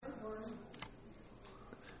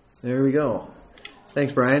There we go.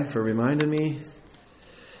 Thanks, Brian, for reminding me.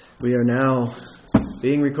 We are now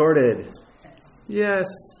being recorded. Yes.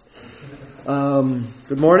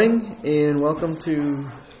 Good morning and welcome to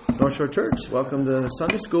North Shore Church. Welcome to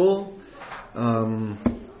Sunday School.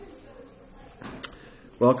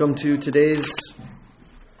 Welcome to today's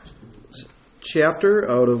chapter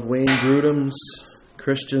out of Wayne Grudem's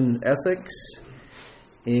Christian Ethics.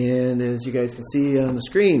 And as you guys can see on the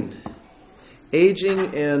screen,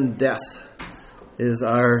 aging and death is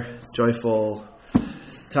our joyful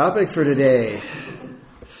topic for today.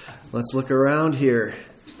 Let's look around here.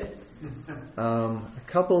 A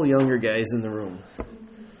couple younger guys in the room.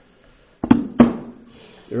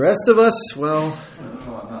 The rest of us, well,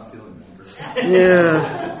 I'm not feeling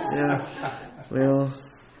yeah, well,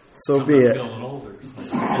 so be it.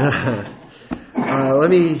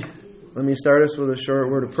 Let me start us with a short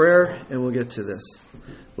word of prayer, and we'll get to this.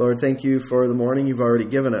 Lord, thank you for the morning you've already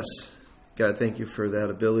given us. God, thank you for that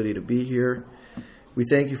ability to be here. We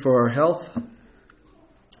thank you for our health.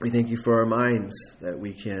 We thank you for our minds, that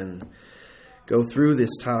we can go through this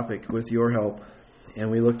topic with your help, and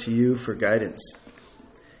we look to you for guidance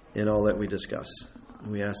in all that we discuss.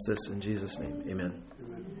 And we ask this in Jesus' name. Amen.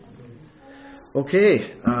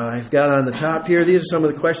 Okay, I've got on the top here, these are some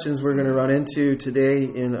of the questions we're going to run into today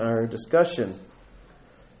in our discussion.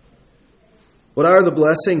 What are the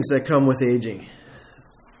blessings that come with aging?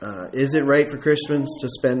 Is it right for Christians to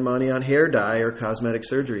spend money on hair dye or cosmetic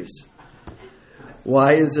surgeries?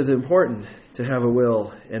 Why is it important to have a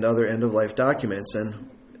will and other end-of-life documents? And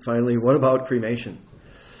finally, what about cremation?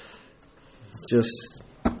 Just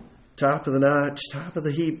top of the notch, top of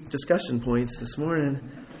the heap discussion points this morning.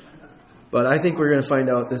 But I think we're going to find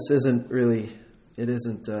out this isn't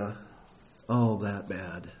all that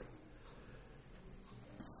bad.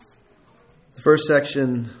 The first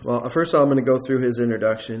section, first of all, I'm going to go through his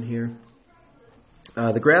introduction here.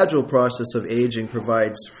 The gradual process of aging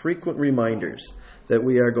provides frequent reminders that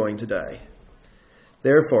we are going to die.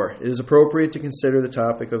 Therefore, it is appropriate to consider the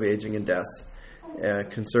topic of aging and death,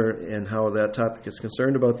 and how that topic is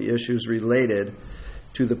concerned about the issues related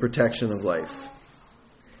to the protection of life.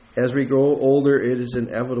 As we grow older, it is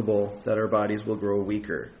inevitable that our bodies will grow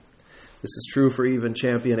weaker. This is true for even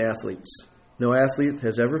champion athletes. No athlete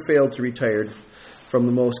has ever failed to retire from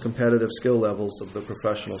the most competitive skill levels of the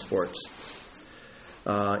professional sports.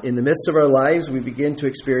 In the midst of our lives, we begin to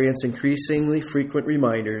experience increasingly frequent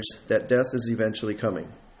reminders that death is eventually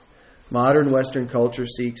coming. Modern Western culture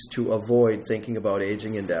seeks to avoid thinking about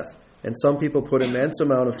aging and death, and some people put immense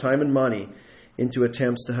amount of time and money into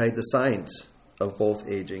attempts to hide the signs of both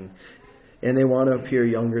aging, and they want to appear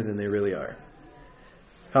younger than they really are.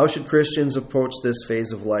 How should Christians approach this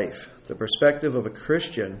phase of life? The perspective of a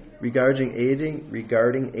Christian regarding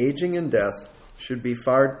aging and death should be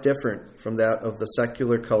far different from that of the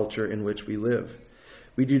secular culture in which we live.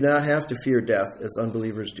 We do not have to fear death as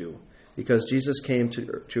unbelievers do, because Jesus came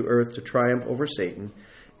to earth to triumph over Satan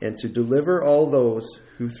and to deliver all those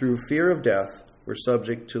who through fear of death were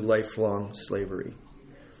subject to lifelong slavery.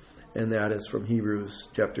 And that is from Hebrews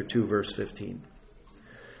chapter 2, verse 15.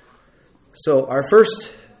 So our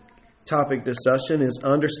first topic discussion is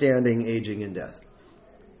understanding aging and death.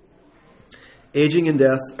 Aging and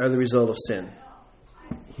death are the result of sin.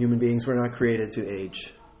 Human beings were not created to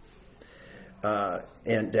age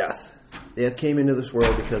and death. Death came into this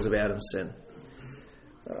world because of Adam's sin.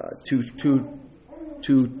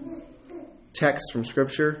 Two texts from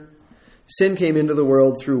Scripture. Sin came into the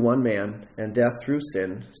world through one man, and death through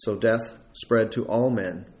sin. So death spread to all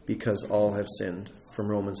men because all have sinned. From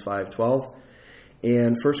Romans 5:12.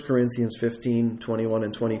 And 1 Corinthians 15:21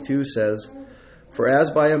 and 22 says, "For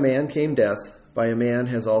as by a man came death, by a man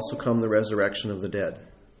has also come the resurrection of the dead.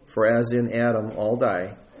 For as in Adam all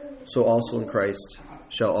die, so also in Christ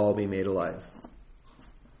shall all be made alive."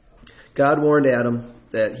 God warned Adam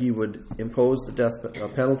that he would impose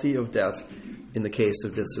the penalty of death in the case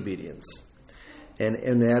of disobedience.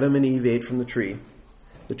 And Adam and Eve ate from the tree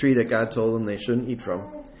that God told them they shouldn't eat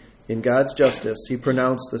from. In God's justice, he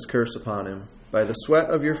pronounced this curse upon him. "By the sweat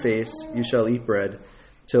of your face you shall eat bread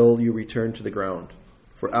till you return to the ground.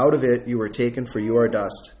 For out of it you were taken, for you are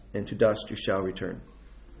dust, and to dust you shall return."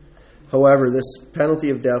 However, this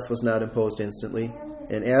penalty of death was not imposed instantly,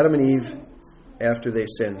 and Adam and Eve, after they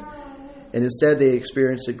sinned, and instead they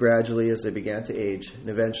experienced it gradually as they began to age, and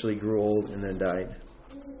eventually grew old and then died.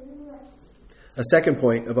 A second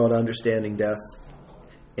point about understanding death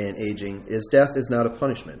and aging is death is not a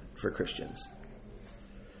punishment for Christians.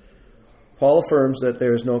 Paul affirms that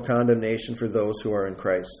there is no condemnation for those who are in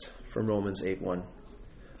Christ, from Romans 8:1.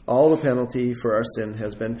 All the penalty for our sin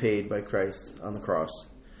has been paid by Christ on the cross.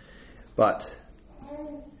 But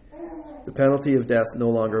the penalty of death no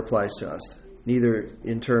longer applies to us, neither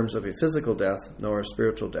in terms of a physical death nor a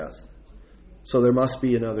spiritual death. So there must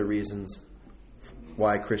be another reasons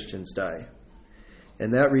why Christians die.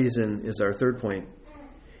 And that reason is our third point.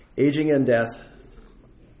 Aging and death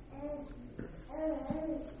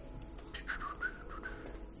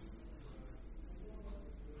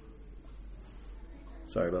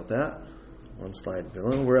sorry about that. One slide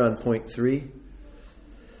below. We're on point 3.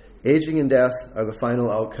 Aging and death are the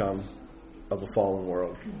final outcome of a fallen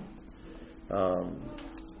world.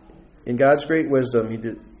 In God's great wisdom,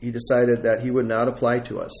 He decided that He would not apply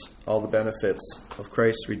to us all the benefits of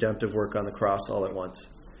Christ's redemptive work on the cross all at once.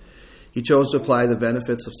 He chose to apply the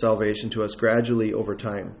benefits of salvation to us gradually over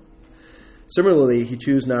time. Similarly, He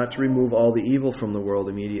chose not to remove all the evil from the world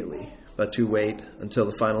immediately, but to wait until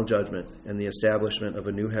the final judgment and the establishment of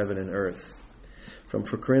a new heaven and earth. From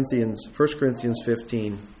 1 Corinthians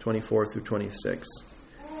 15, 24 through 26.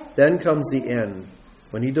 Then comes the end,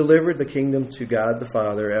 when He delivered the kingdom to God the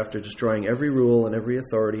Father after destroying every rule and every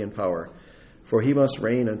authority and power. For He must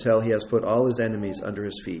reign until He has put all His enemies under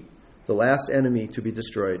His feet. The last enemy to be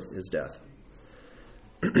destroyed is death.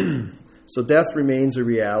 So death remains a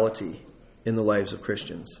reality in the lives of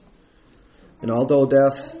Christians. And although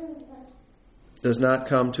death does not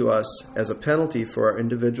come to us as a penalty for our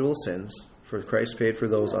individual sins, for Christ paid for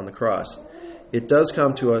those on the cross, it does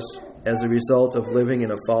come to us as a result of living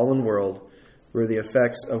in a fallen world where the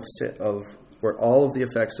effects of sin, where all of the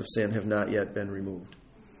effects of sin have not yet been removed.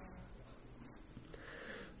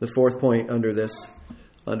 The fourth point under this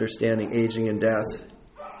understanding aging and death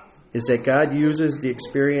is that God uses the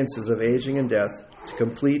experiences of aging and death to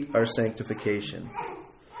complete our sanctification.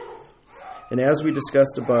 And as we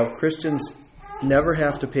discussed above, Christians never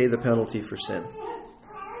have to pay the penalty for sin.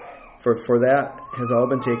 For that has all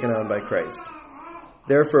been taken on by Christ.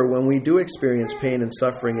 Therefore, when we do experience pain and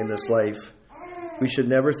suffering in this life, we should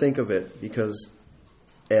never think of it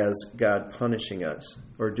as God punishing us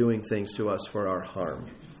or doing things to us for our harm.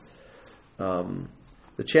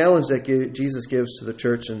 The challenge that Jesus gives to the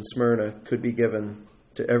church in Smyrna could be given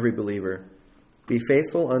to every believer. Be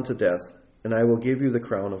faithful unto death, and I will give you the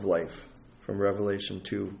crown of life. From Revelation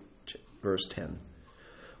 2, verse 10.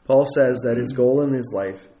 Paul says that his goal in his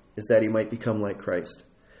life is that he might become like Christ.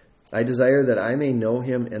 I desire that I may know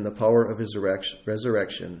Him and the power of His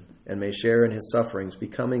resurrection, and may share in His sufferings,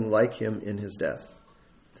 becoming like Him in His death.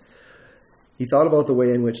 He thought about the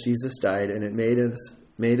way in which Jesus died, and it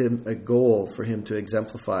made him a goal for him to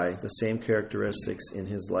exemplify the same characteristics in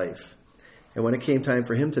his life. And when it came time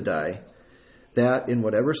for him to die, that in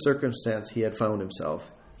whatever circumstance he had found himself,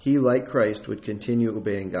 he, like Christ, would continue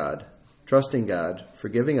obeying God, trusting God,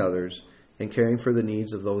 forgiving others, and caring for the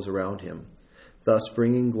needs of those around him, thus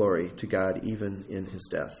bringing glory to God even in his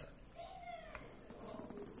death.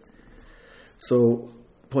 So,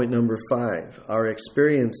 point number 5, our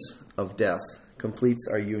experience of death completes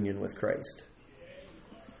our union with Christ.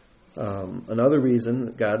 Another reason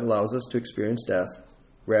that God allows us to experience death,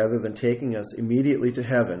 rather than taking us immediately to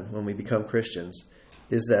heaven when we become Christians,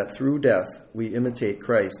 is that through death we imitate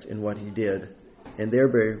Christ in what He did, and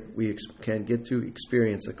thereby we can get to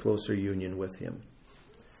experience a closer union with Him.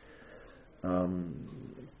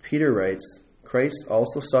 Peter writes, Christ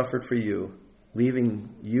also suffered for you, leaving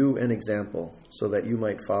you an example, so that you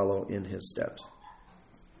might follow in His steps.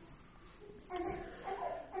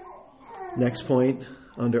 Next point,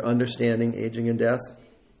 under understanding aging and death,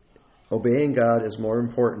 obeying God is more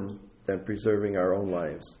important than preserving our own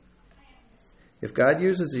lives. If God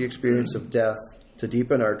uses the experience of death to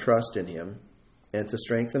deepen our trust in Him and to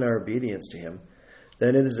strengthen our obedience to Him,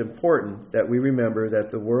 then it is important that we remember that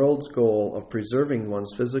the world's goal of preserving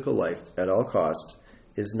one's physical life at all costs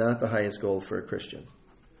is not the highest goal for a Christian.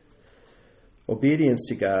 Obedience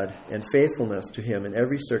to God and faithfulness to Him in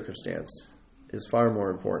every circumstance is far more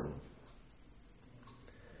important.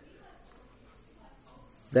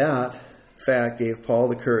 That fact gave Paul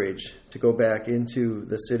the courage to go back into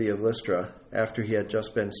the city of Lystra after he had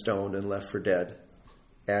just been stoned and left for dead,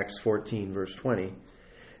 Acts 14, verse 20,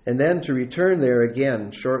 and then to return there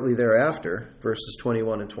again shortly thereafter, verses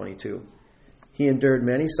 21 and 22. He endured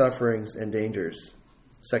many sufferings and dangers,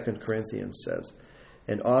 2 Corinthians says,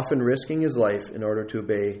 and often risking his life in order to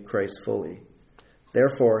obey Christ fully.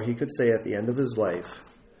 Therefore, he could say at the end of his life,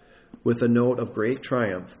 with a note of great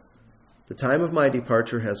triumph, "The time of my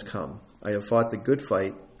departure has come. I have fought the good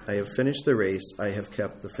fight. I have finished the race. I have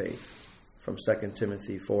kept the faith." From 2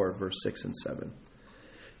 Timothy 4, verse 6 and 7.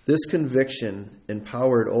 This conviction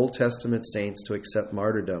empowered Old Testament saints to accept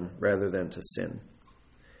martyrdom rather than to sin.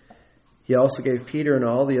 He also gave Peter and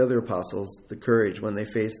all the other apostles the courage when they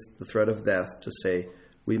faced the threat of death to say,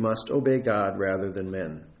 "We must obey God rather than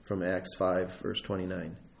men," from Acts 5, verse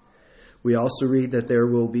 29. We also read that there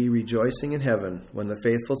will be rejoicing in heaven when the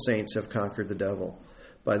faithful saints have conquered the devil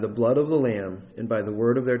by the blood of the Lamb and by the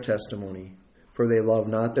word of their testimony, for they love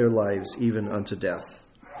not their lives even unto death,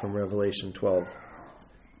 from Revelation 12,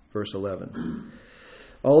 verse 11.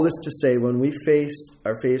 All this to say, when we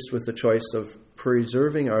are faced with the choice of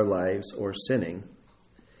preserving our lives or sinning,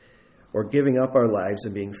 or giving up our lives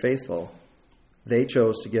and being faithful, they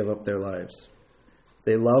chose to give up their lives.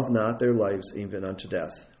 They love not their lives even unto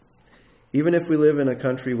death. Even if we live in a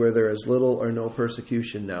country where there is little or no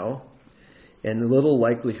persecution now, and little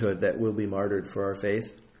likelihood that we'll be martyred for our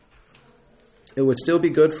faith, it would still be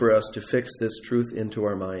good for us to fix this truth into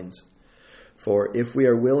our minds. For if we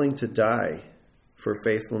are willing to die for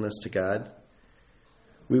faithfulness to God,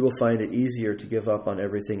 we will find it easier to give up on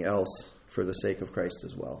everything else for the sake of Christ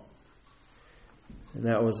as well. And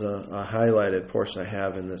that was a highlighted portion I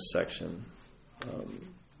have in this section.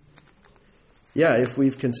 If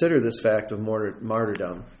we've considered this fact of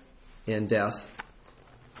martyrdom and death,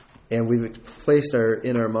 and we've placed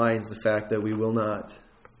in our minds the fact that we will not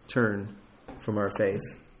turn from our faith,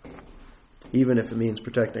 even if it means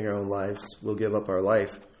protecting our own lives, we'll give up our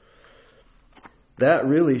life. That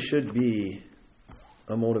really should be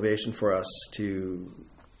a motivation for us to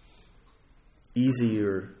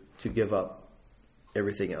easier to give up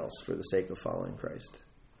everything else for the sake of following Christ.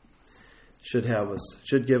 Should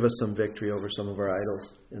give us some victory over some of our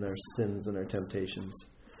idols and our sins and our temptations,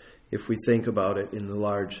 if we think about it in the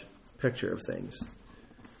large picture of things.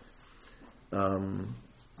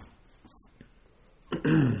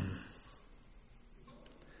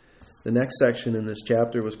 The next section in this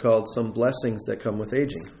chapter was called Some Blessings That Come with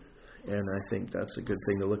Aging. And I think that's a good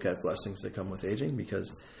thing to look at, blessings that come with aging,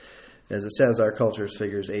 because as it says, our culture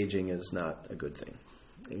figures aging is not a good thing.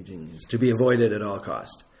 Aging is to be avoided at all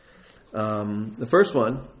cost. The first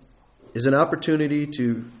one is an opportunity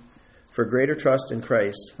for greater trust in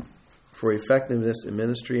Christ, for effectiveness in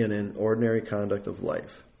ministry and in ordinary conduct of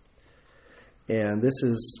life. And this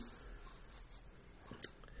is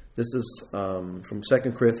from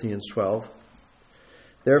 2 Corinthians 12.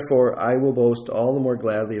 Therefore, I will boast all the more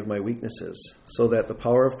gladly of my weaknesses, so that the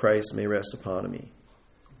power of Christ may rest upon me.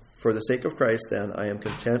 For the sake of Christ, then, I am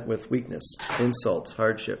content with weakness, insults,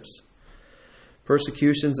 hardships,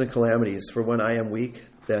 persecutions, and calamities. For when I am weak,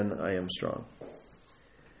 then I am strong.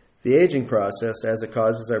 The aging process, as it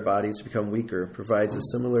causes our bodies to become weaker, provides a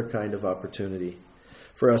similar kind of opportunity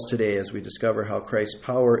for us today as we discover how Christ's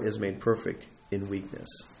power is made perfect in weakness.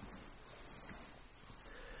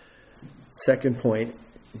 Second point,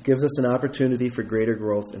 it gives us an opportunity for greater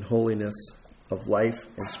growth in holiness of life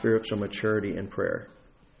and spiritual maturity in prayer.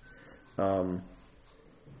 A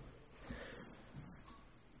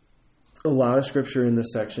lot of scripture in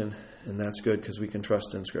this section, and that's good because we can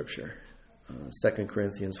trust in scripture. 2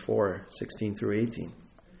 Corinthians 4, 16 through 18.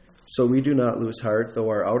 So we do not lose heart, though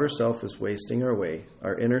our outer self is wasting away,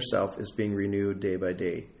 our inner self is being renewed day by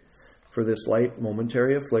day. For this light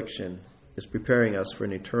momentary affliction is preparing us for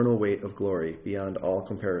an eternal weight of glory beyond all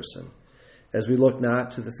comparison, as we look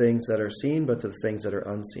not to the things that are seen, but to the things that are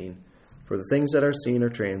unseen. For the things that are seen are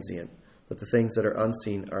transient, but the things that are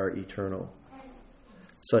unseen are eternal.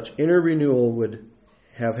 Such inner renewal would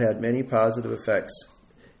have had many positive effects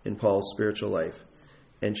in Paul's spiritual life,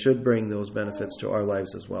 and should bring those benefits to our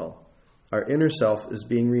lives as well. Our inner self is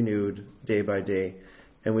being renewed day by day,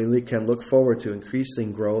 and we can look forward to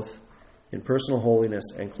increasing growth in personal holiness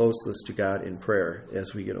and closeness to God in prayer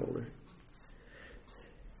as we get older.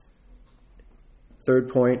 Third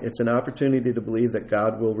point, it's an opportunity to believe that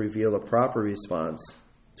God will reveal a proper response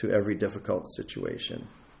to every difficult situation.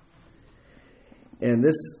 And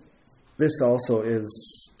this also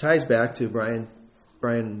ties back to Brian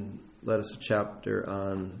led us a chapter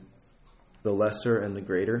on the lesser and the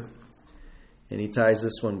greater. And he ties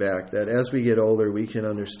this one back, that as we get older, we can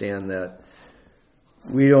understand that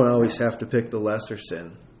we don't always have to pick the lesser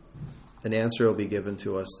sin. An answer will be given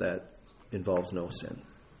to us that involves no sin.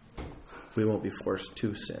 We won't be forced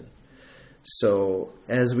to sin. So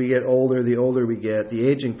as we get older, the older we get, the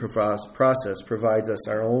aging process provides us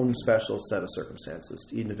our own special set of circumstances,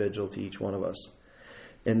 individual to each one of us.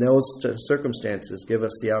 And those circumstances give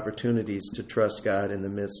us the opportunities to trust God in the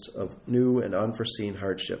midst of new and unforeseen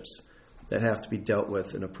hardships that have to be dealt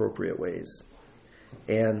with in appropriate ways.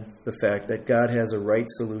 And the fact that God has a right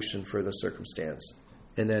solution for the circumstance,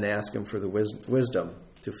 and then ask Him for the wisdom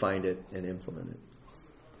to find it and implement it.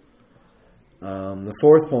 The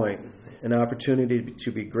fourth point, an opportunity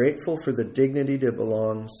to be grateful for the dignity that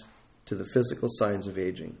belongs to the physical signs of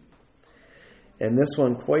aging. And this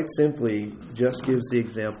one quite simply just gives the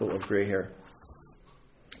example of gray hair.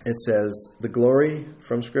 It says, the glory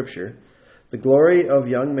from Scripture, the glory of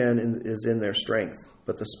young men is in their strength,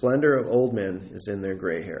 but the splendor of old men is in their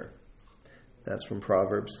gray hair. That's from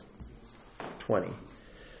Proverbs 20.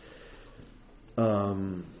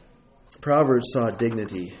 Proverbs saw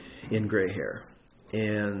dignity in gray hair.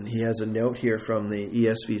 And he has a note here from the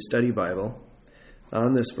ESV Study Bible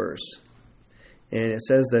on this verse. And it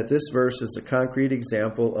says that this verse is a concrete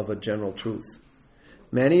example of a general truth.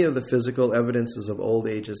 Many of the physical evidences of old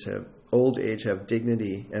age have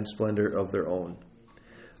dignity and splendor of their own,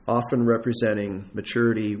 often representing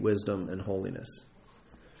maturity, wisdom, and holiness.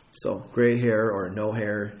 So, gray hair or no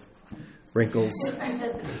hair, wrinkles.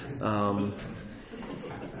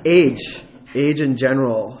 Age in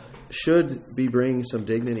general should be bringing some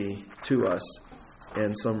dignity to us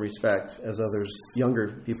and some respect as others,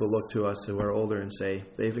 younger people look to us who are older and say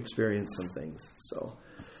they've experienced some things. So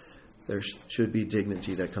there should be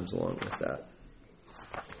dignity that comes along with that.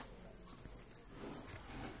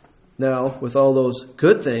 Now, with all those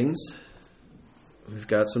good things, we've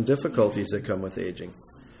got some difficulties that come with aging.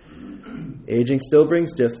 Aging still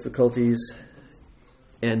brings difficulties,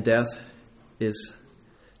 and death is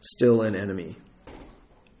still an enemy.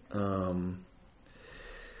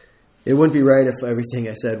 It wouldn't be right if everything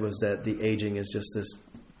I said was that the aging is just this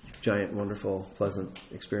giant, wonderful, pleasant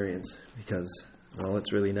experience, because, well,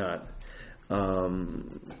 it's really not.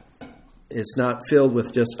 It's not filled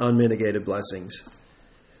with just unmitigated blessings.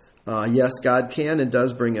 Yes, God can and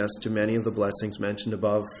does bring us to many of the blessings mentioned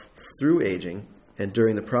above through aging and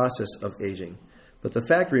during the process of aging. But the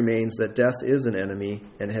fact remains that death is an enemy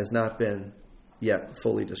and has not been yet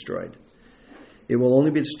fully destroyed. It will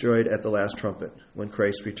only be destroyed at the last trumpet, when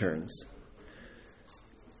Christ returns.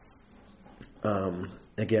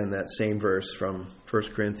 Again, that same verse from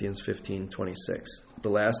 1 Corinthians 15:26. The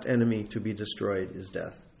last enemy to be destroyed is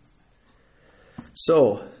death.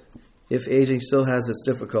 So, if aging still has its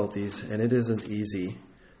difficulties, and it isn't easy,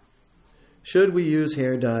 should we use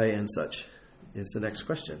hair dye and such? Is the next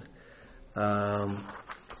question.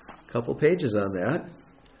 Couple pages on that.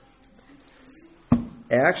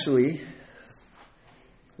 Actually,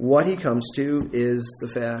 what he comes to is the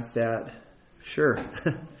fact that, sure,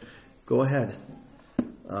 go ahead.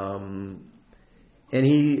 And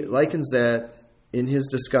he likens that in his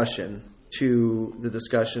discussion to the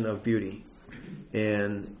discussion of beauty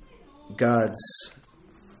and God's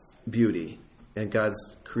beauty and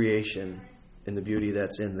God's creation and the beauty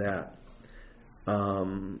that's in that.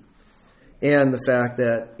 And the fact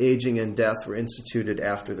that aging and death were instituted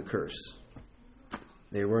after the curse.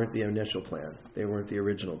 They weren't the initial plan. They weren't the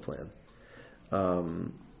original plan.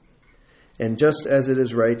 And just as it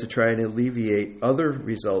is right to try and alleviate other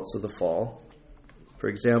results of the fall, for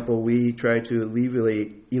example, we try to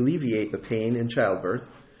alleviate the pain in childbirth,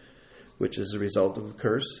 which is a result of the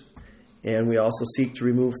curse, and we also seek to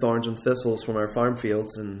remove thorns and thistles from our farm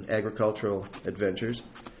fields and agricultural adventures,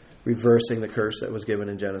 reversing the curse that was given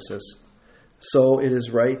in Genesis. So it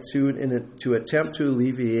is right to attempt to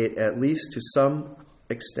alleviate, at least to some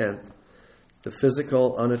extent, the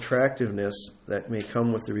physical unattractiveness that may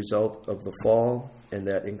come with the result of the fall and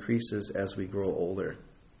that increases as we grow older.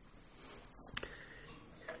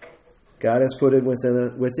 God has put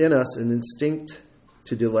within us an instinct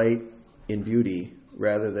to delight in beauty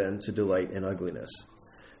rather than to delight in ugliness.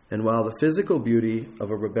 And while the physical beauty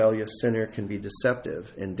of a rebellious sinner can be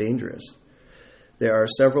deceptive and dangerous, there are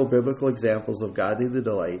several biblical examples of godly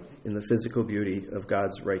delight in the physical beauty of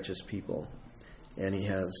God's righteous people. And he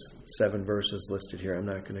has 7 verses listed here. I'm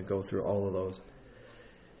not going to go through all of those.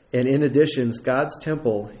 And in addition, God's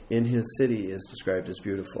temple in his city is described as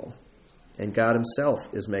beautiful. And God himself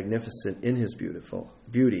is magnificent in his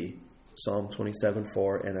beauty, Psalm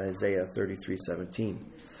 27:4 and Isaiah 33:17.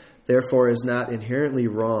 Therefore, it is not inherently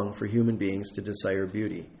wrong for human beings to desire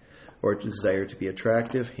beauty, or to desire to be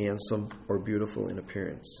attractive, handsome, or beautiful in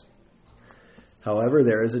appearance. However,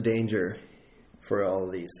 there is a danger for all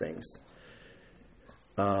of these things.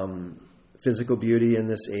 Physical beauty in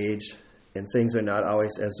this age, and things are not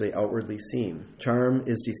always as they outwardly seem. Charm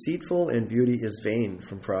is deceitful, and beauty is vain,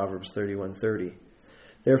 from Proverbs 31:30.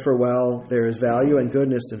 Therefore, while there is value and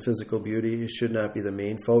goodness in physical beauty, it should not be the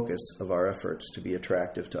main focus of our efforts to be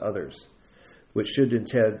attractive to others, which should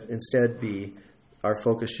instead be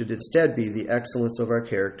the excellence of our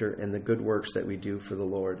character and the good works that we do for the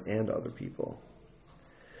Lord and other people.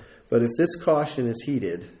 But if this caution is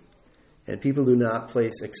heeded, and people do not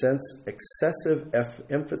place excessive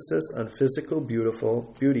emphasis on physical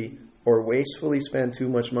beauty or wastefully spend too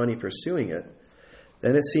much money pursuing it,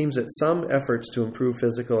 then it seems that some efforts to improve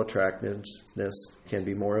physical attractiveness can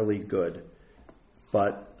be morally good,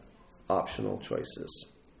 but optional choices.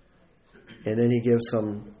 And then he gives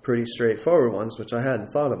some pretty straightforward ones, which I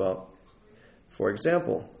hadn't thought about. For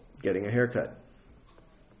example, getting a haircut.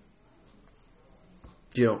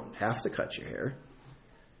 You don't have to cut your hair,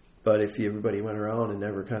 but if everybody went around and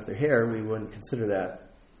never cut their hair, we wouldn't consider that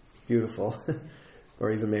beautiful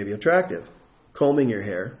or even maybe attractive. Combing your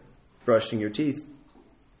hair, brushing your teeth,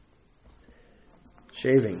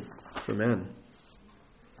 shaving for men.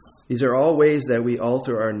 These are all ways that we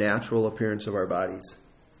alter our natural appearance of our bodies,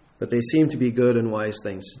 but they seem to be good and wise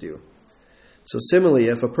things to do. So similarly,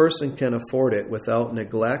 if a person can afford it without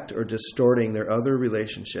neglect or distorting their other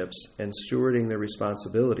relationships and stewarding their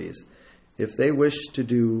responsibilities, if they wish to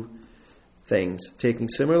do things, taking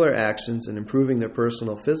similar actions and improving their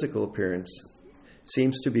personal physical appearance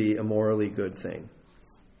seems to be a morally good thing.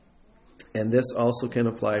 And this also can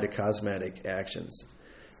apply to cosmetic actions.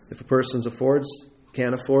 If a person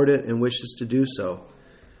can't afford it and wishes to do so,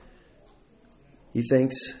 he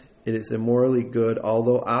thinks it is a morally good,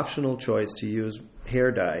 although optional choice to use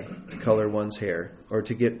hair dye to color one's hair or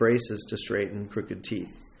to get braces to straighten crooked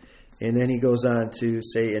teeth. And then he goes on to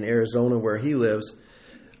say in Arizona, where he lives,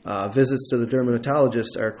 visits to the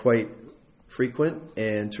dermatologist are quite frequent,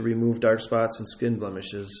 and to remove dark spots and skin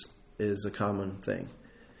blemishes is a common thing.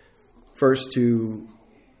 First, to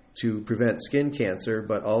prevent skin cancer,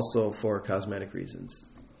 but also for cosmetic reasons.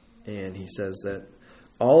 And he says that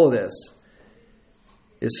all of this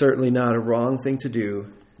is certainly not a wrong thing to do,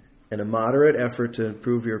 and a moderate effort to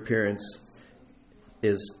improve your appearance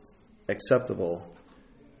is acceptable,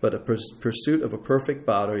 but a pursuit of a perfect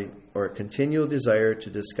body or a continual desire to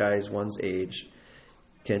disguise one's age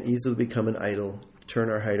can easily become an idol,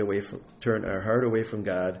 turn our heart away from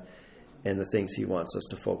God and the things he wants us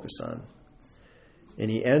to focus on.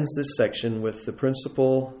 And he ends this section with the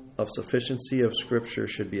principle of sufficiency of Scripture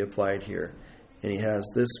should be applied here. And he has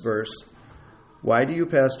this verse: "Why do you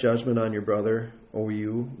pass judgment on your brother, O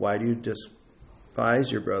you? Why do you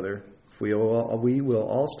despise your brother? We will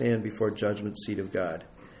all stand before judgment seat of God."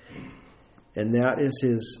 And that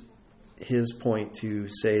is his point, to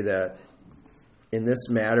say that in this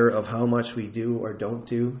matter of how much we do or don't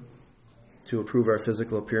do to improve our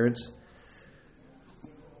physical appearance,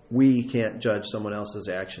 we can't judge someone else's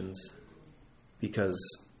actions because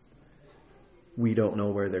we don't know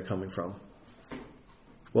where they're coming from.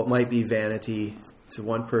 What might be vanity to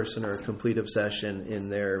one person or a complete obsession in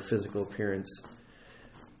their physical appearance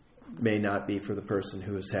may not be for the person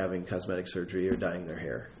who is having cosmetic surgery or dyeing their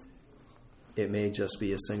hair. It may just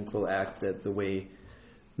be a simple act that the way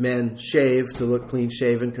men shave to look clean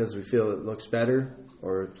shaven because we feel it looks better,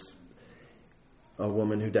 or a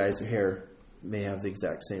woman who dyes her hair may have the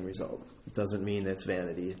exact same result. It doesn't mean it's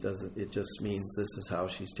vanity. It just means this is how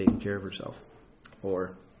she's taking care of herself,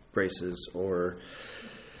 or braces, or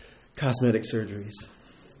cosmetic surgeries.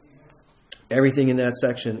 Everything in that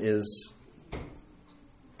section is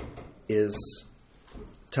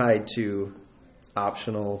tied to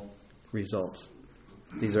optional results.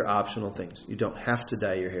 These are optional things. You don't have to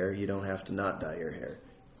dye your hair. You don't have to not dye your hair.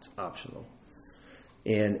 It's optional.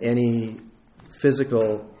 And any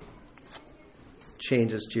physical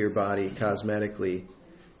changes to your body cosmetically,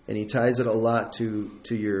 and he ties it a lot to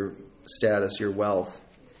your status, your wealth.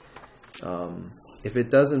 If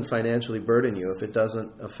it doesn't financially burden you, if it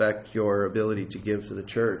doesn't affect your ability to give to the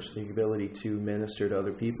church, your ability to minister to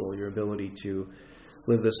other people, your ability to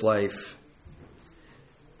live this life,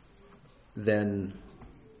 then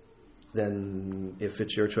if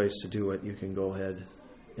it's your choice to do it, you can go ahead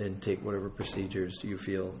and take whatever procedures you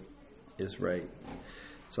feel is right.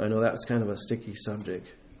 So I know that was kind of a sticky subject.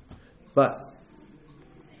 But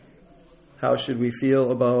how should we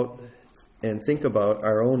feel about and think about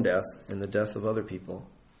our own death and the death of other people?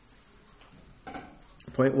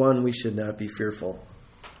 Point 1, we should not be fearful.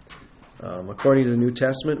 According to the New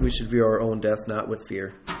Testament, we should view our own death not with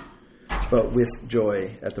fear, but with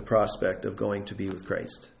joy at the prospect of going to be with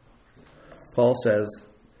Christ. Paul says,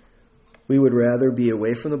 we would rather be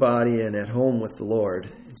away from the body and at home with the Lord,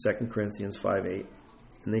 in 2 Corinthians 5:8.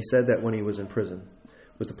 And they said that when he was in prison,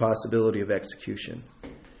 with the possibility of execution.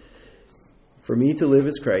 For me to live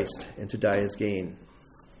is Christ, and to die is gain.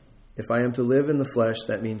 If I am to live in the flesh,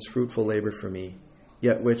 that means fruitful labor for me.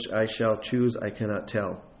 Yet which I shall choose I cannot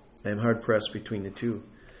tell. I am hard pressed between the two.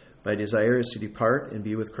 My desire is to depart and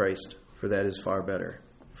be with Christ, for that is far better.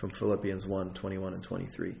 From Philippians 1:21 and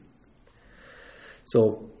 23.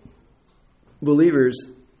 So, believers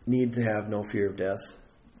need to have no fear of death.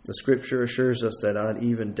 The Scripture assures us that not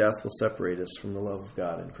even death will separate us from the love of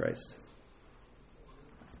God in Christ.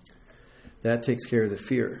 That takes care of the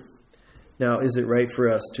fear. Now, is it right for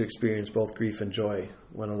us to experience both grief and joy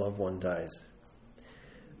when a loved one dies?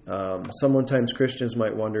 Sometimes Christians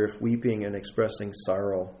might wonder if weeping and expressing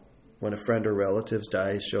sorrow when a friend or relative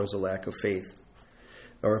dies shows a lack of faith,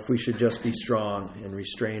 or if we should just be strong and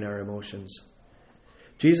restrain our emotions.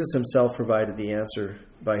 Jesus himself provided the answer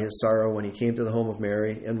by his sorrow when he came to the home of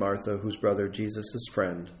Mary and Martha, whose brother, Jesus'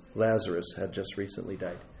 friend, Lazarus, had just recently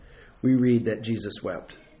died. We read that Jesus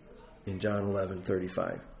wept in John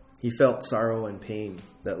 11:35. He felt sorrow and pain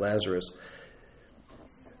that Lazarus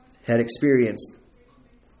had experienced.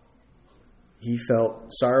 He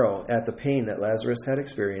felt sorrow at the pain that Lazarus had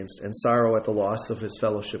experienced, and sorrow at the loss of his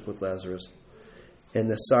fellowship with Lazarus,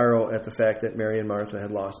 and the sorrow at the fact that Mary and Martha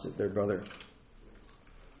had lost their brother.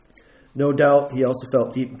 No doubt he also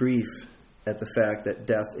felt deep grief at the fact that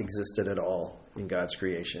death existed at all in God's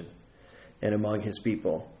creation and among his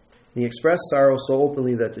people. He expressed sorrow so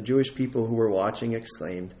openly that the Jewish people who were watching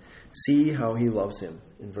exclaimed, "See how he loves him,"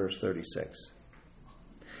 in verse 36.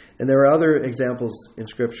 And there are other examples in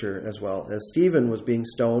Scripture as well. As Stephen was being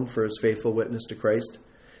stoned for his faithful witness to Christ,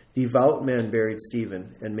 devout men buried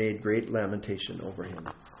Stephen and made great lamentation over him,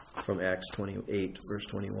 from Acts 28, verse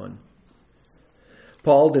 21.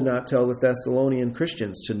 Paul did not tell the Thessalonian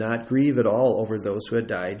Christians to not grieve at all over those who had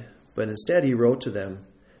died, but instead he wrote to them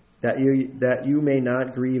that you may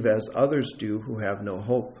not grieve as others do who have no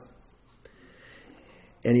hope.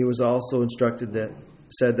 And he was also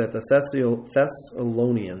said that the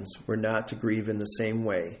Thessalonians were not to grieve in the same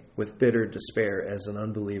way, with bitter despair as an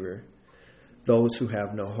unbeliever, those who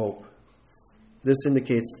have no hope. This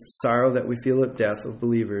indicates the sorrow that we feel at death of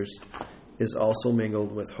believers is also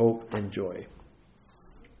mingled with hope and joy.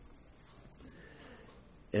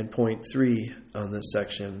 And point 3 on this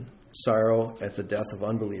section, sorrow at the death of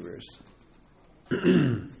unbelievers.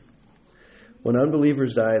 When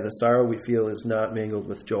unbelievers die, the sorrow we feel is not mingled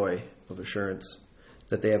with joy of assurance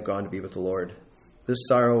that they have gone to be with the Lord. This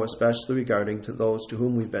sorrow, especially regarding to those to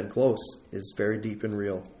whom we've been close, is very deep and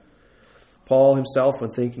real. Paul himself,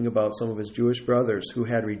 when thinking about some of his Jewish brothers who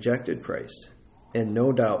had rejected Christ, and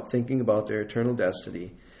no doubt thinking about their eternal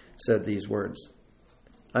destiny, said these words,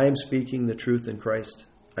 "I am speaking the truth in Christ.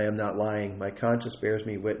 I am not lying. My conscience bears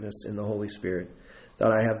me witness in the Holy Spirit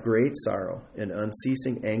that I have great sorrow and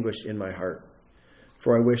unceasing anguish in my heart.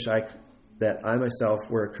 For I wish that I myself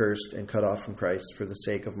were accursed and cut off from Christ for the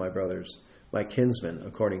sake of my brothers, my kinsmen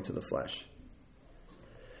according to the flesh."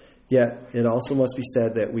 Yet it also must be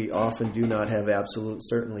said that we often do not have absolute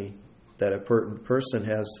certainty that a person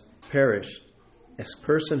has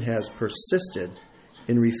persisted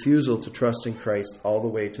in refusal to trust in Christ all the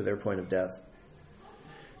way to their point of death.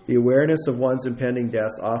 The awareness of one's impending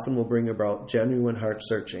death often will bring about genuine heart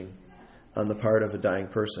searching on the part of a dying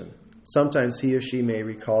person. Sometimes he or she may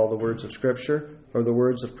recall the words of Scripture or the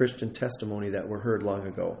words of Christian testimony that were heard long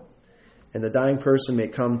ago, and the dying person may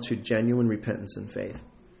come to genuine repentance and faith.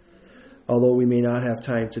 Although we may not have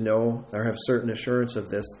time to know or have certain assurance of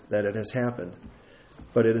this, that it has happened,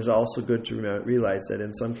 but it is also good to realize that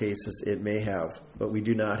in some cases it may have, but we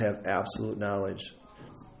do not have absolute knowledge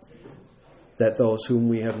that those whom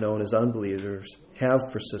we have known as unbelievers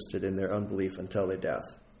have persisted in their unbelief until their death.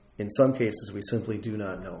 In some cases, we simply do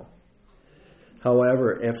not know.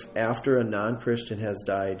 However, if after a non-Christian has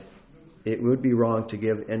died, it would be wrong to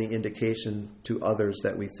give any indication to others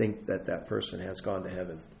that we think that that person has gone to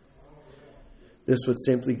heaven. This would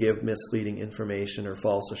simply give misleading information or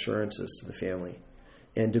false assurances to the family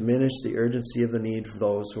and diminish the urgency of the need for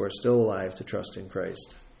those who are still alive to trust in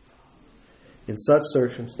Christ. In such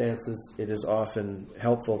circumstances, it is often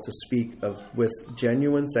helpful to speak with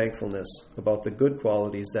genuine thankfulness about the good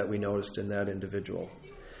qualities that we noticed in that individual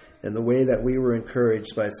and the way that we were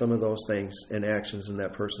encouraged by some of those things and actions in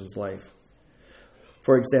that person's life.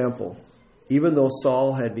 For example, even though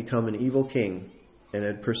Saul had become an evil king and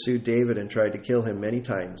had pursued David and tried to kill him many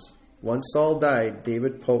times, once Saul died,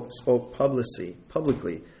 David spoke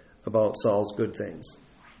publicly about Saul's good things.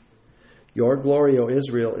 "Your glory, O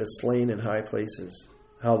Israel, is slain in high places.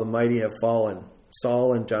 How the mighty have fallen.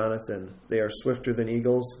 Saul and Jonathan, they are swifter than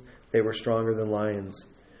eagles. They were stronger than lions.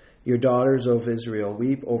 Your daughters of Israel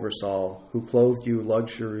weep over Saul, who clothed you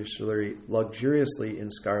luxuriously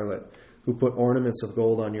in scarlet, who put ornaments of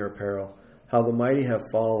gold on your apparel. How the mighty have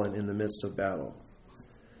fallen in the midst of battle."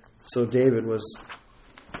 So David was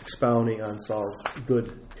expounding on Saul's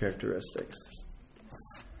good characteristics.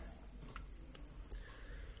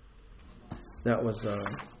 That was a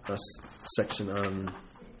section on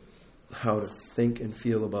how to think and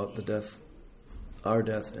feel about the death, our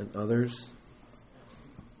death and others.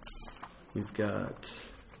 We've got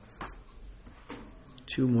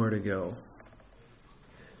 2 more to go.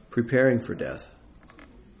 preparing for death.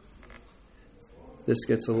 This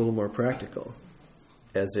gets a little more practical,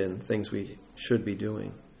 as in things we should be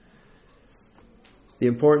doing. The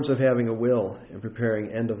importance of having a will and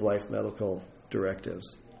preparing end-of-life medical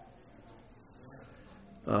directives.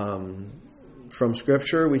 From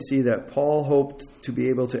Scripture, we see that Paul hoped to be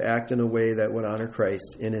able to act in a way that would honor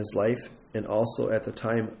Christ in his life and also at the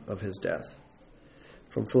time of his death.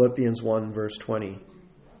 From Philippians 1, verse 20.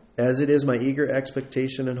 As it is my eager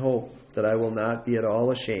expectation and hope that I will not be at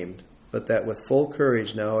all ashamed, but that with full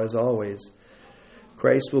courage now as always,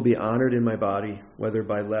 Christ will be honored in my body, whether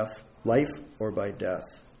by life or by death.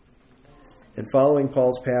 And following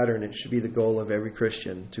Paul's pattern, it should be the goal of every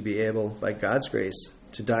Christian to be able, by God's grace,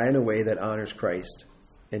 to die in a way that honors Christ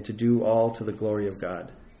and to do all to the glory of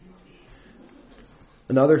God.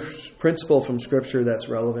 Another principle from Scripture that's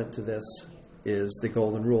relevant to this is the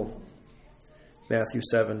Golden Rule. Matthew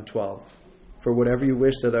 7:12. For whatever you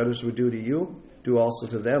wish that others would do to you, do also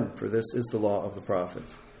to them, for this is the law of the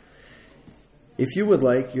prophets. If you would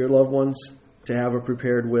like your loved ones to have a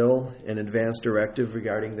prepared will and advance directive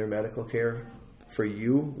regarding their medical care for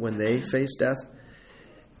you when they face death,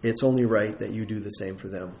 it's only right that you do the same for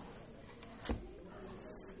them.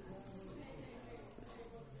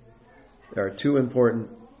 There are two important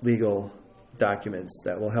legal documents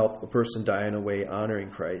that will help a person die in a way honoring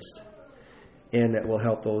Christ, and that will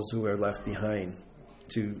help those who are left behind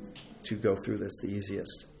to go through this the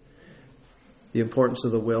easiest. The importance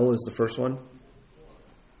of the will is the first one.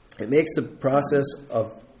 It makes the process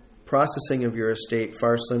of processing of your estate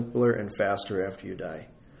far simpler and faster after you die.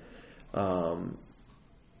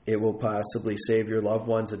 It will possibly save your loved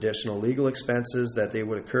ones additional legal expenses that they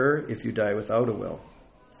would occur if you die without a will.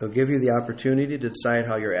 It'll give you the opportunity to decide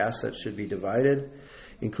how your assets should be divided,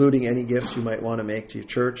 including any gifts you might want to make to your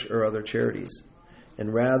church or other charities.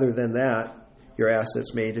 And rather than that, your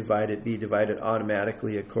assets may be divided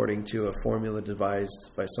automatically according to a formula devised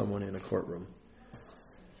by someone in a courtroom.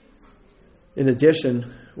 In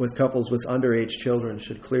addition, with couples with underage children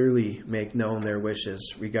should clearly make known their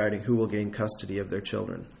wishes regarding who will gain custody of their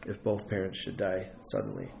children if both parents should die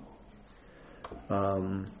suddenly.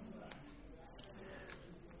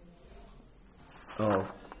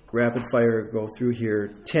 Rapid fire go through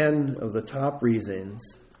here. 10 of the top reasons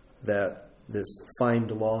that this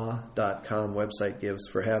findlaw.com website gives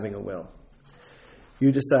for having a will.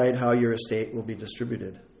 You decide how your estate will be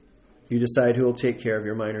distributed. You decide who will take care of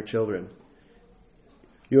your minor children.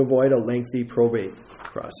 You avoid a lengthy probate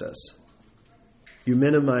process. You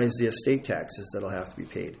minimize the estate taxes that will have to be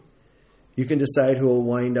paid. You can decide who will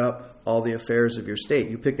wind up all the affairs of your estate.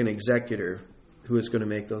 You pick an executor who is going to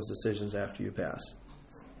make those decisions after you pass.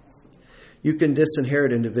 You can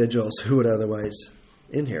disinherit individuals who would otherwise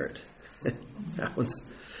inherit. That one's,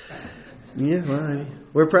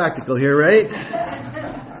 we're practical here, right?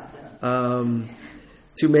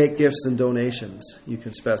 To make gifts and donations, you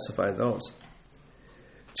can specify those.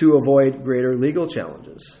 To avoid greater legal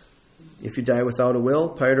challenges. If you die without a will,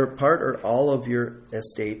 part or all of your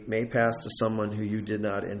estate may pass to someone who you did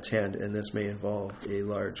not intend, and this may involve a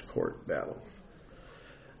large court battle.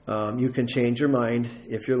 You can change your mind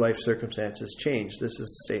if your life circumstances change. This is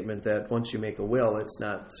a statement that once you make a will, it's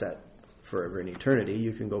not set forever in eternity.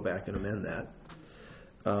 You can go back and amend that.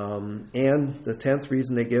 And the 10th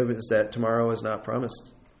reason they give is that tomorrow is not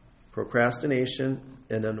promised. Procrastination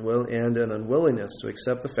and an unwillingness to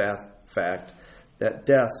accept the fact that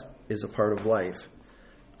death is a part of life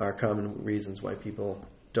are common reasons why people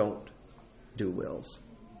don't do wills.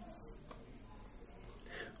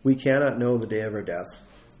 We cannot know the day of our death,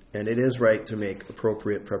 and it is right to make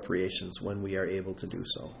appropriate preparations when we are able to do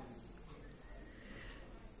so.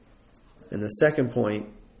 And the second point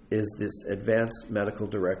is this advanced medical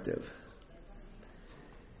directive.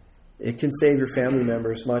 It can save your family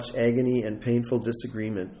members much agony and painful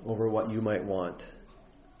disagreement over what you might want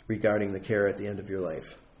regarding the care at the end of your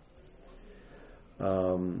life.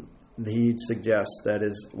 He suggests that it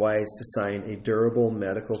is wise to sign a durable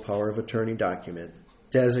medical power of attorney document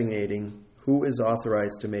designating who is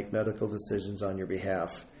authorized to make medical decisions on your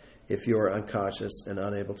behalf if you are unconscious and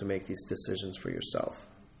unable to make these decisions for yourself.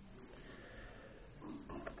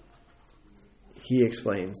 He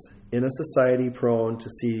explains, in a society prone to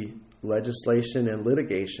see legislation and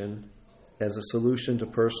litigation as a solution to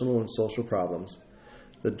personal and social problems,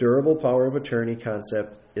 the durable power of attorney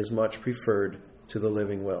concept is much preferred to the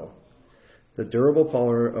living will. The durable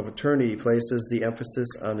power of attorney places the emphasis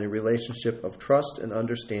on a relationship of trust and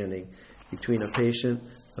understanding between a patient,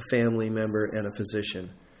 a family member, and a physician.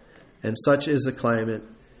 And such is a climate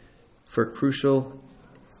for crucial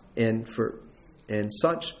and for and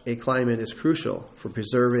such a climate is crucial for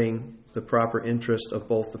preserving the proper interest of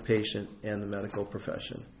both the patient and the medical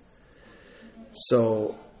profession.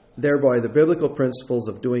 So, thereby, the biblical principles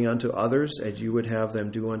of doing unto others as you would have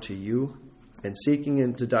them do unto you, and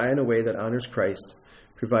seeking to die in a way that honors Christ,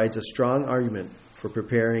 provides a strong argument for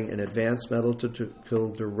preparing an advanced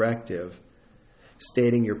medical directive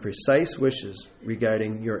stating your precise wishes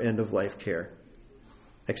regarding your end-of-life care,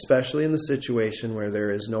 especially in the situation where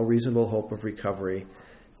there is no reasonable hope of recovery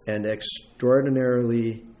and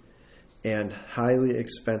extraordinarily and highly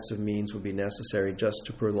expensive means would be necessary just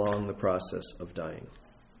to prolong the process of dying.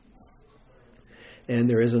 And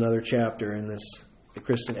there is another chapter in this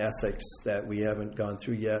Christian ethics that we haven't gone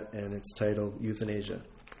through yet, and it's titled Euthanasia.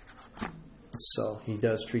 So he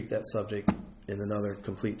does treat that subject in another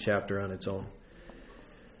complete chapter on its own.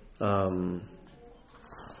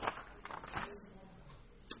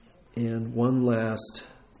 And one last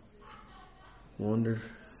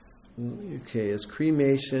is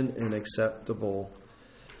cremation an acceptable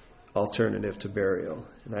alternative to burial?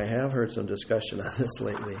 And I have heard some discussion on this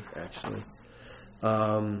lately, actually.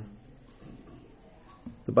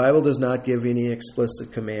 The Bible does not give any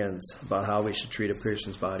explicit commands about how we should treat a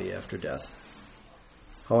person's body after death.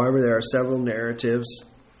 However, there are several narratives,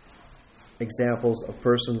 examples of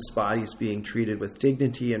persons' bodies being treated with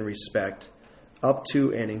dignity and respect up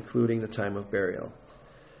to and including the time of burial.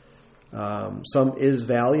 Some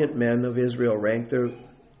valiant men of Israel risked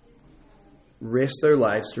their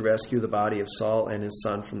lives to rescue the body of Saul and his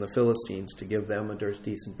son from the Philistines to give them a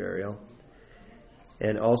decent burial.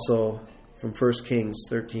 And also from 1 Kings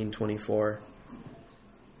 13:24,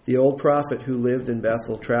 the old prophet who lived in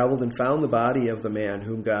Bethel traveled and found the body of the man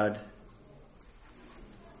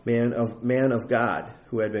of God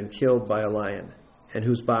who had been killed by a lion, and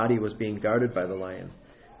whose body was being guarded by the lion.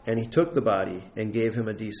 And he took the body and gave him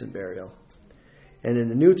a decent burial. And in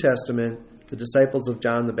the New Testament, the disciples of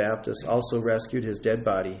John the Baptist also rescued his dead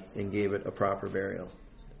body and gave it a proper burial.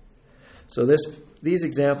 So these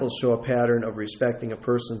examples show a pattern of respecting a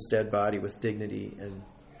person's dead body with dignity and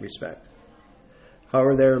respect.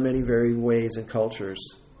 However, there are many varied ways and cultures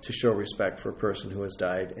to show respect for a person who has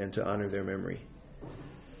died and to honor their memory.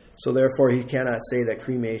 So therefore, he cannot say that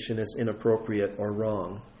cremation is inappropriate or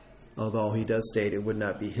wrong, although he does state it would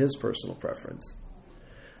not be his personal preference.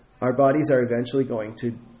 Our bodies are eventually going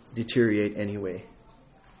to deteriorate anyway,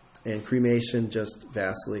 and cremation just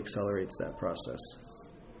vastly accelerates that process.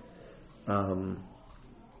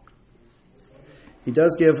 He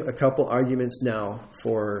does give a couple arguments now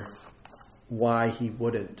for why he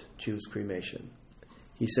wouldn't choose cremation.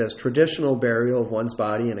 He says traditional burial of one's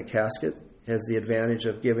body in a casket has the advantage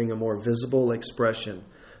of giving a more visible expression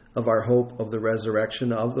of our hope of the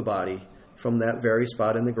resurrection of the body from that very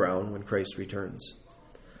spot in the ground when Christ returns.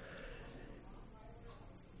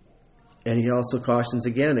 And he also cautions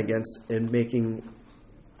again against making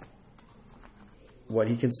what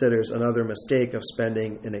he considers another mistake of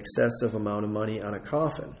spending an excessive amount of money on a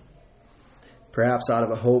coffin, perhaps out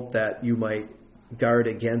of a hope that you might guard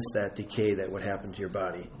against that decay that would happen to your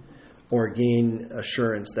body, or gain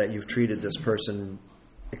assurance that you've treated this person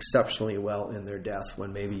exceptionally well in their death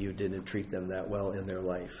when maybe you didn't treat them that well in their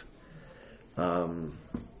life. And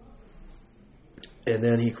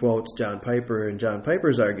then he quotes John Piper. In John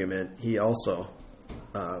Piper's argument, he also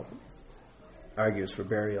argues for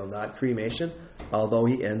burial, not cremation, although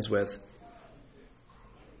he ends with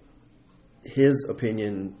his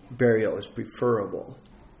opinion burial is preferable,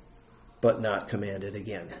 but not commanded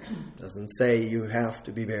again. Doesn't say you have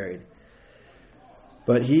to be buried.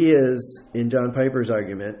 But he is, in John Piper's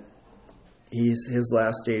argument, his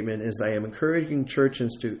last statement is, I am encouraging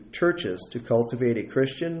churches to cultivate a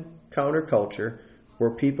Christian counterculture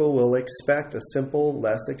where people will expect a simple,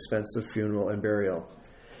 less expensive funeral and burial,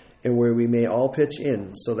 and where we may all pitch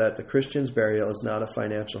in so that the Christian's burial is not a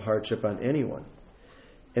financial hardship on anyone.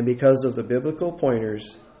 And because of the biblical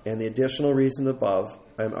pointers and the additional reason above,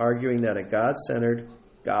 I'm arguing that a God-centered,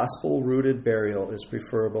 gospel-rooted burial is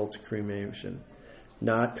preferable to cremation.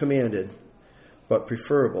 Not commanded, but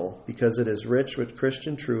preferable, because it is rich with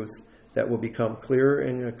Christian truth that will become clearer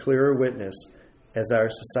and a clearer witness as our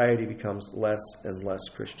society becomes less and less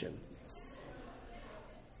Christian.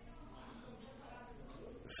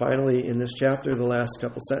 Finally, in this chapter, the last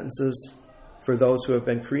couple sentences, for those who have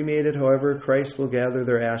been cremated, however, Christ will gather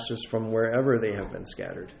their ashes from wherever they have been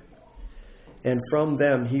scattered. And from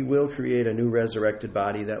them he will create a new resurrected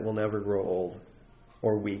body that will never grow old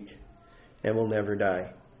or weak and will never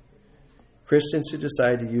die. Christians who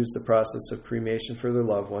decide to use the process of cremation for their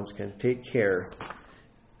loved ones can take care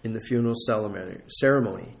in the funeral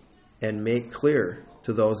ceremony and make clear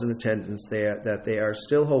to those in attendance that they are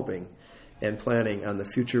still hoping and planning on the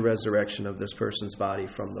future resurrection of this person's body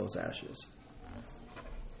from those ashes.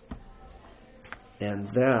 And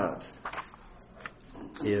that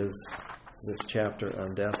is this chapter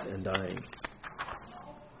on death and dying.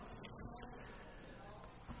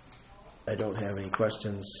 I don't have any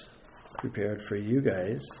questions prepared for you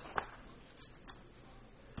guys.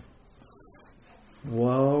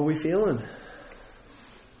 How are we feeling?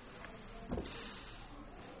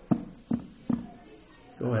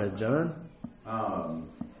 Go ahead, John.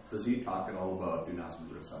 Does he talk at all about do not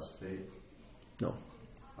resuscitate? No.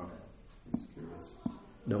 Okay. I'm just curious.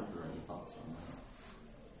 Nope. Are there any thoughts on that?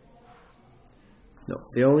 No.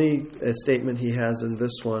 The only statement he has in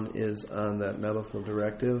this one is on that medical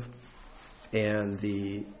directive and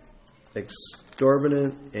the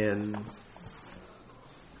exorbitant and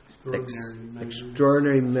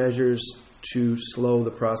extraordinary measures to slow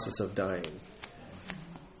the process of dying.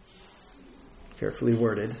 Carefully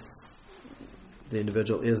worded. The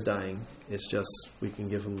individual is dying. It's just we can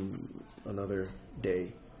give him another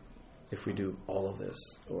day if we do all of this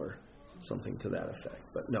or something to that effect.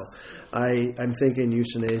 But no, I'm thinking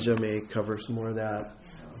euthanasia may cover some more of that,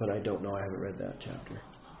 but I don't know. I haven't read that chapter.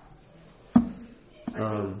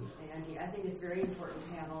 I think it's very important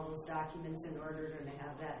to have all those documents in order to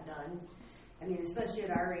have that done. I mean, especially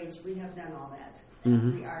at our age, we have done all that.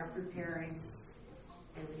 Mm-hmm. We are preparing,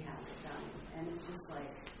 and we have it done. And it's just like,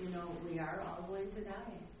 we are all going to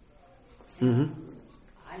die. And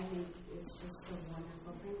I think it's just a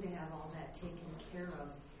wonderful thing to have all that taken care of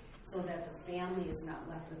so that the family is not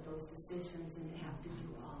left with those decisions and have to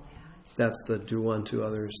do all that. That's the do unto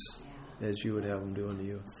others as you would have them do unto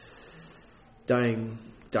you. Dying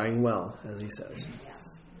well, as he says. Yeah.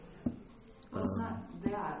 Well, it's not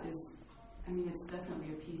that. It's definitely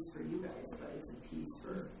a piece for you guys, but it's a piece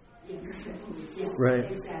for your family too. Yes, right.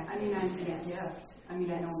 Exactly. I'm a gift. I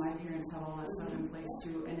know my parents have all that stuff in place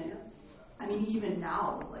too, and even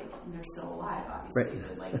now, they're still alive, obviously.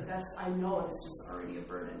 Right. But I know it's just already a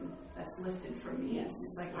burden that's lifted from me. Yes.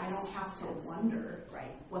 It's I don't have to wonder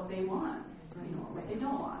what they want, what they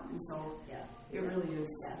don't want, and so it really is.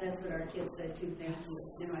 Yeah, that's what our kids said too. Thank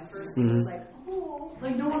you. My first thing was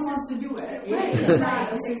no one wants to do it. Yeah, Right. It's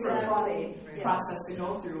not a super exactly. fun process to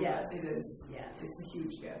go through, Yes. but it is. Yes. It's a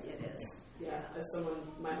huge gift. It is. Yeah, as someone,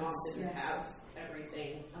 my mom didn't have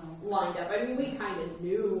everything lined up. We kind of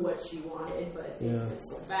knew what she wanted, but it went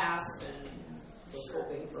so fast and was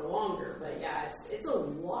hoping for longer. But it's a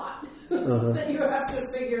lot that you have to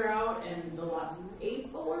figure out and a lot to pay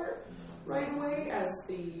for right away. As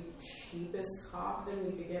the cheapest coffin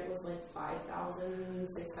we could get was $5,000,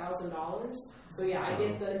 $6,000. So I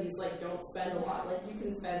get that he's don't spend a lot. You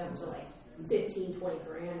can spend up to $15, $20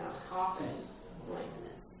 grand on a coffin.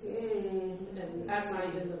 And that's not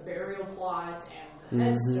even the burial plot and the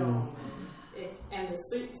headstone and the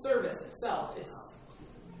service itself. It's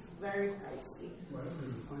very pricey.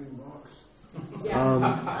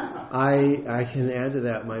 Yeah. I can add to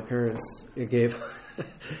that. My parents gave.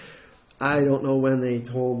 I don't know when they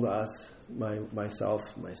told us, myself,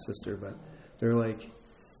 my sister, but they're like,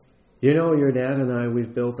 your dad and I,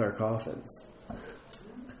 we've built our coffins.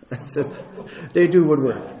 I said, they do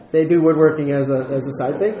woodwork. They do woodworking as a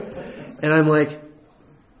side thing. And I'm like,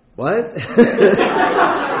 what?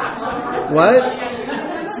 What?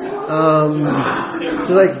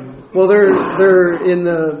 So they're in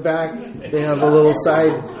the back. They have a little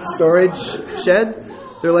side storage shed.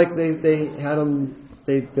 They're they had them.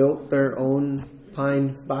 They built their own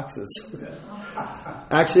pine boxes.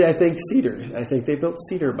 Actually, I think cedar. I think they built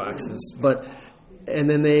cedar boxes. And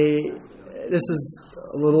then this is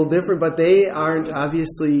a little different, but they aren't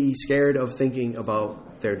obviously scared of thinking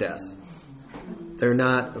about their death. They're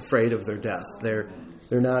not afraid of their death. They're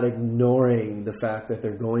not ignoring the fact that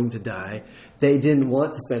they're going to die. They didn't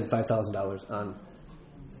want to spend $5,000 on.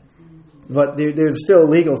 But there's still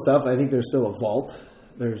legal stuff. I think there's still a vault.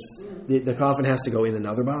 There's the coffin has to go in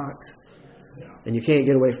another box, and you can't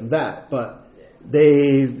get away from that. But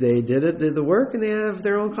they did the work, and they have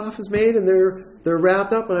their own coffins made, and they're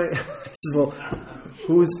wrapped up. And I said, well,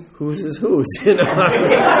 whose is whose?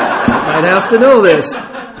 I'd have to know this.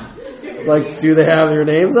 Do they have their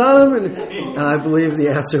names on them? And I believe the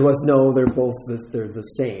answer was no. They're both they're the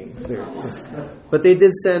same. But they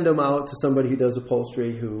did send them out to somebody who does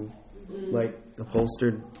upholstery who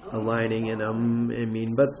upholstered a lining in them.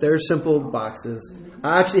 But they're simple boxes.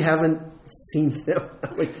 I actually haven't seen them.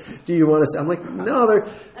 Do you want to? I'm like, no.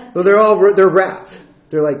 They're wrapped.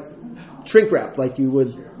 They're shrink wrapped, like you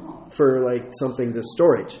would for like something to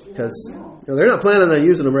storage because they're not planning on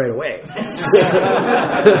using them right away.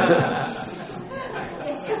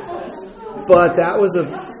 But that was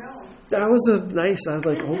a nice. I was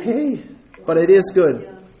like, okay, but it is good.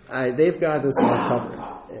 They've got this all covered.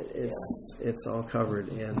 It's all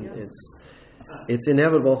covered, and it's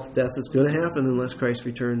inevitable. Death is going to happen unless Christ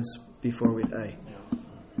returns before we die.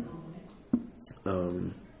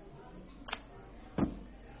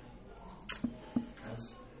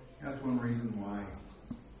 That's one reason why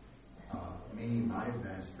my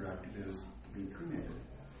advance directive is to be cremated.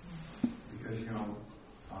 Because,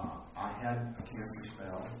 I had a cancer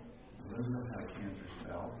spell, Elizabeth had a cancer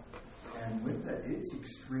spell, and with that, it's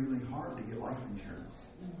extremely hard to get life insurance.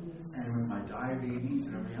 And with my diabetes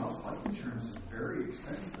and everything else, life insurance is very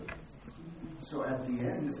expensive. So at the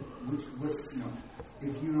end,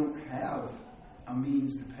 if you don't have a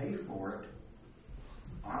means to pay for it,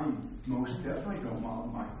 I most definitely don't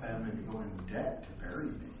want my family to go in debt to bury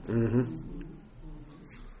me. Mm-hmm.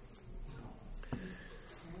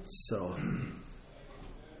 So,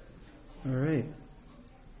 all right.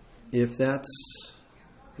 If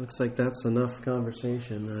looks like that's enough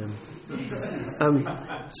conversation. I'm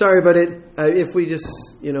sorry, but if we just,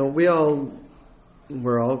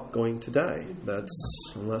 we're all going to die. That's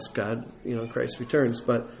unless God, Christ returns.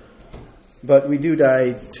 But we do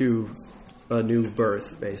die to a new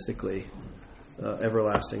birth, basically,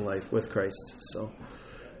 everlasting life with Christ. So,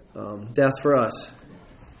 death for us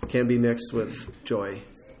can be mixed with joy,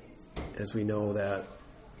 as we know that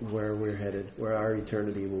where we're headed, where our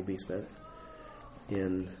eternity will be spent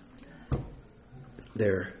in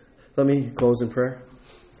there. Let me close in prayer.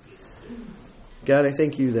 God, I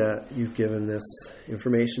thank you that you've given this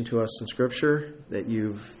information to us in Scripture, that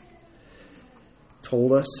you've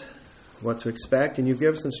told us what to expect, and you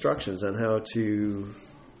give us instructions on how to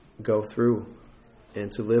go through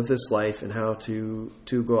and to live this life and how to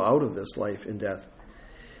go out of this life in death.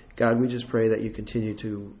 God, we just pray that you continue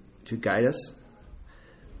to guide us.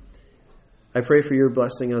 I pray for your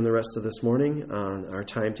blessing on the rest of this morning, on our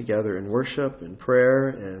time together in worship and prayer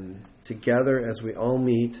and together as we all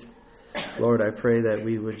meet. Lord, I pray that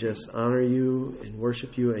we would just honor you and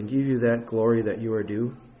worship you and give you that glory that you are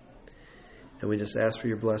due. And we just ask for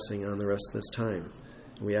your blessing on the rest of this time.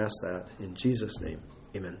 And we ask that in Jesus' name.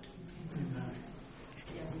 Amen. Amen.